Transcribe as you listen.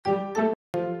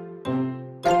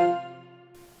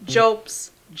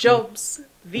Jobs, jobs,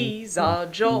 these are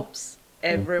jobs.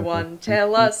 Everyone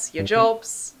tell us your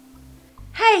jobs.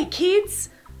 Hey kids,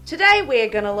 today we're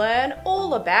gonna learn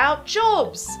all about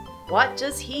jobs. What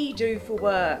does he do for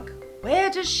work? Where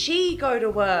does she go to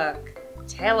work?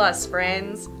 Tell us,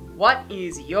 friends, what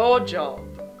is your job?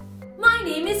 My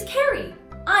name is Carrie.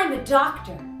 I'm a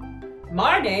doctor.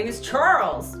 My name is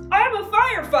Charles. I'm a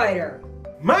firefighter.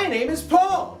 My name is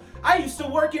Paul. I used to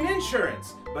work in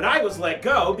insurance, but I was let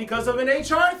go because of an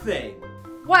HR thing.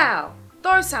 Wow,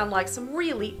 those sound like some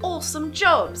really awesome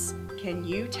jobs. Can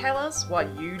you tell us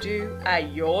what you do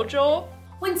at your job?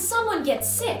 When someone gets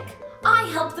sick, I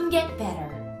help them get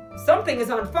better. If something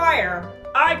is on fire,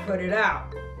 I put it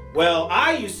out. Well,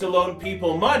 I used to loan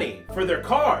people money for their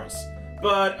cars,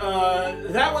 but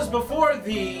that was before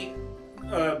the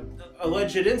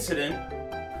alleged incident.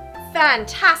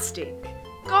 Fantastic!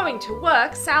 Going to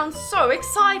work sounds so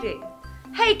exciting.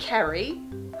 Hey Carrie,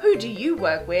 who do you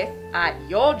work with at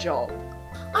your job?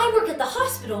 I work at the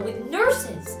hospital with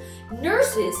nurses.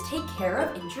 Nurses take care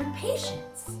of injured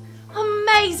patients.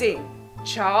 Amazing!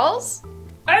 Charles?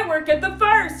 I work at the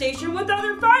fire station with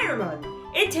other firemen.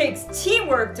 It takes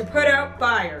teamwork to put out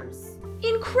fires.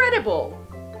 Incredible!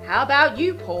 How about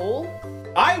you, Paul?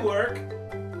 I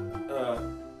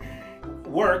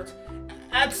worked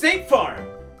at State Farm,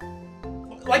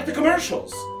 like the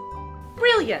commercials.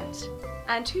 Brilliant!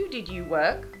 And who did you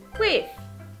work with?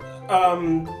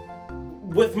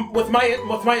 With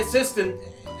my assistant,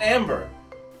 Amber.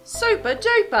 Super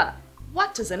duper!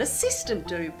 What does an assistant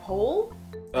do, Paul?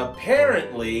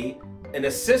 Apparently, an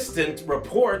assistant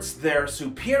reports their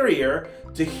superior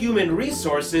to human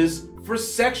resources for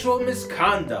sexual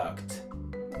misconduct.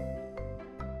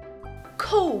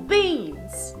 Cool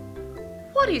beans!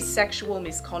 What is sexual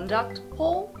misconduct,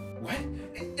 Paul? What?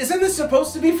 Isn't this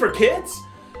supposed to be for kids?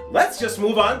 Let's just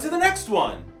move on to the next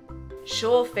one.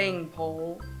 Sure thing,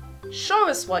 Paul. Show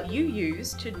us what you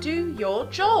use to do your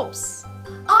jobs.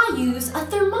 I use a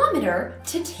thermometer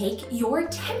to take your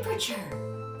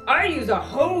temperature. I use a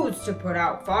hose to put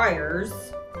out fires.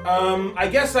 I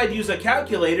guess I'd use a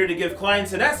calculator to give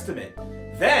clients an estimate.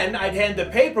 Then I'd hand the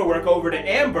paperwork over to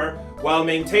Amber while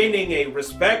maintaining a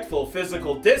respectful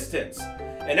physical distance.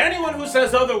 And anyone who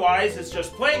says otherwise is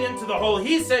just playing into the whole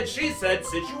he said, she said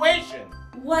situation.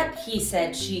 What he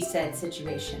said, she said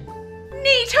situation?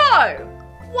 Neato!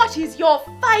 What is your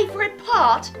favourite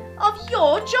part of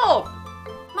your job?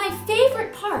 My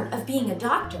favorite part of being a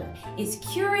doctor is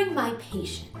curing my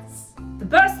patients. The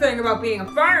best thing about being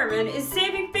a fireman is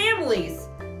saving families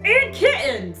and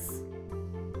kittens.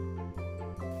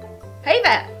 Hey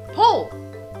there, Paul.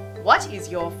 What is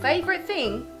your favourite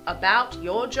thing about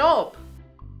your job?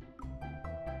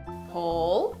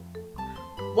 Paul?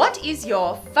 What is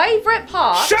your favourite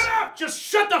part? Shut up! Just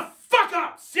shut the fuck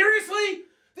up! Seriously?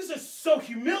 This is so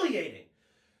humiliating.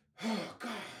 Oh,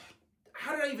 God.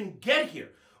 How did I even get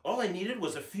here? All I needed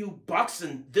was a few bucks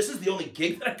and this is the only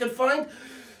gig that I could find?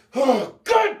 Oh,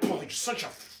 God, boy, you're such a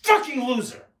fucking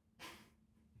loser.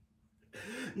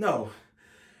 No,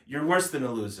 you're worse than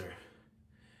a loser.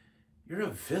 You're a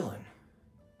villain.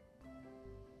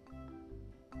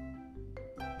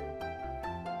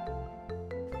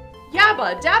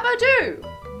 Yabba dabba doo!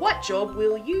 What job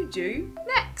will you do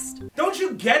next? Don't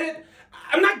you get it?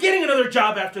 I'm not getting another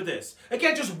job after this. I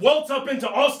can't just waltz up into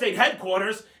Allstate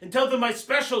headquarters and tell them my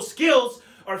special skills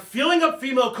are feeling up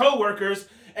female coworkers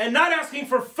and not asking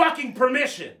for fucking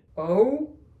permission. Oh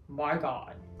my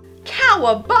God.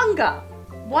 Cowabunga!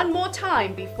 One more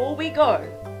time before we go.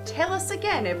 Tell us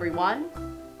again, everyone.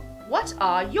 What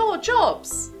are your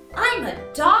jobs? I'm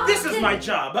a doctor. This is my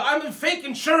job. I'm a fake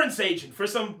insurance agent for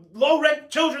some low-rent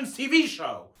children's TV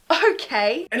show.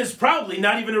 Okay. And it's probably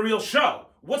not even a real show.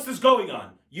 What's this going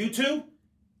on? YouTube?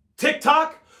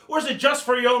 TikTok? Or is it just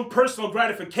for your own personal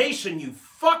gratification, you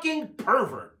fucking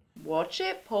pervert? Watch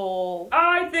it, Paul.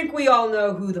 I think we all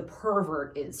know who the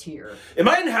pervert is here. Am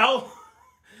I in hell?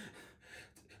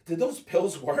 Did those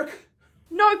pills work?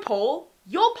 No, Paul.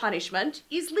 Your punishment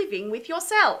is living with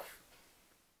yourself.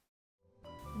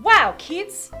 Wow,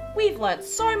 kids. We've learnt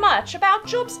so much about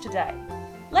jobs today.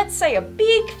 Let's say a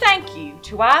big thank you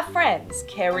to our friends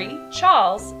Kerry,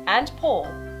 Charles and Paul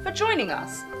for joining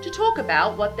us to talk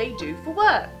about what they do for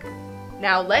work.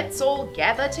 Now let's all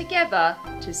gather together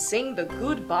to sing the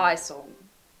goodbye song.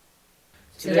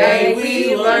 Today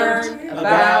we learned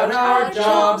about our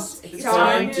jobs. It's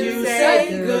time to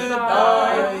say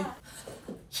goodbye.